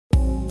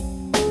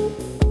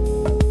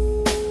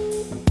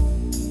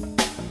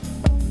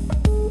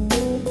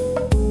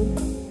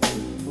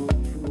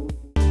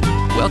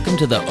Welcome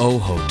to the O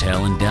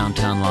Hotel in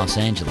downtown Los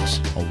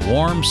Angeles, a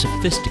warm,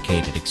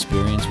 sophisticated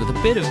experience with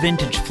a bit of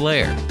vintage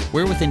flair.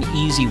 We're within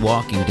easy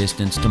walking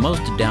distance to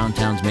most of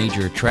downtown's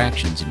major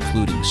attractions,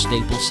 including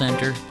Staples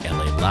Center,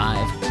 LA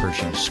Live,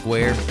 Pershing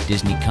Square,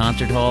 Disney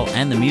Concert Hall,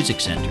 and the Music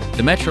Center.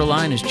 The Metro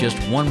line is just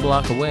one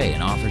block away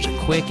and offers a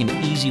quick and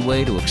easy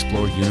way to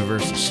explore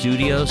Universal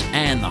Studios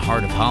and the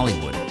heart of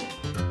Hollywood.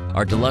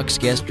 Our deluxe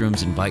guest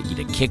rooms invite you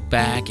to kick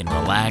back and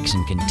relax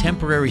in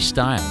contemporary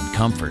style and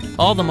comfort.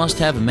 All the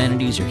must-have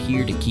amenities are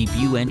here to keep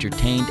you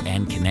entertained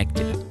and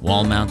connected.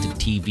 Wall-mounted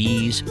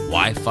TVs,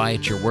 Wi-Fi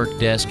at your work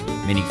desk,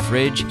 mini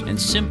fridge, and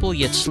simple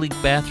yet sleek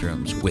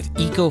bathrooms with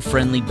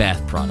eco-friendly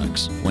bath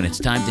products. When it's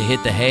time to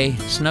hit the hay,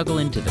 snuggle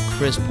into the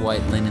crisp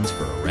white linens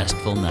for a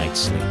restful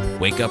night's sleep.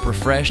 Wake up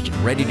refreshed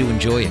and ready to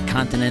enjoy a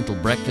continental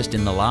breakfast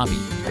in the lobby.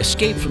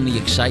 Escape from the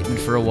excitement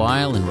for a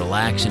while and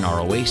relax in our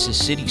Oasis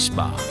City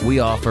Spa. We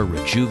offer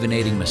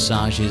rejuvenating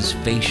massages,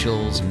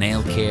 facials,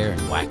 nail care,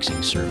 and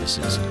waxing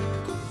services.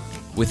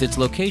 With its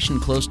location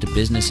close to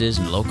businesses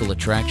and local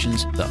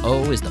attractions, the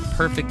O is the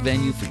perfect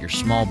venue for your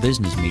small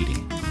business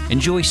meeting.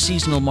 Enjoy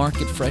seasonal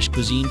market fresh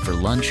cuisine for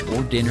lunch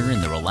or dinner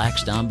in the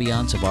relaxed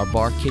ambiance of our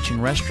bar kitchen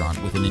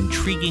restaurant with an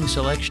intriguing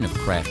selection of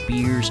craft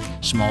beers,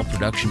 small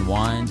production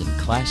wines, and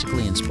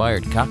classically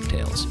inspired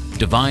cocktails.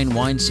 Divine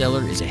Wine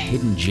Cellar is a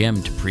hidden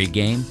gem to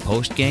pre-game,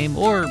 post-game,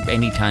 or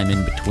any time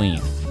in between.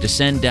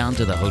 Descend down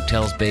to the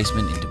hotel's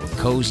basement into a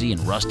cozy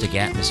and rustic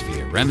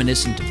atmosphere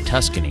reminiscent of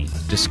Tuscany.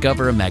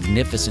 Discover a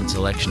magnificent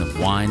selection of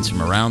wines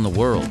from around the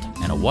world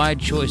and a wide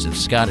choice of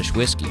Scottish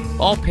whiskey,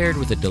 all paired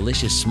with a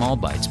delicious small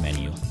bites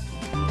menu.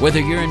 Whether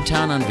you're in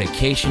town on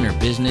vacation or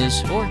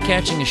business, or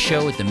catching a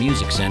show at the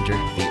Music Center,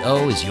 the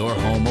O is your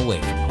home away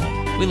from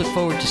home. We look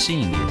forward to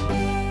seeing you.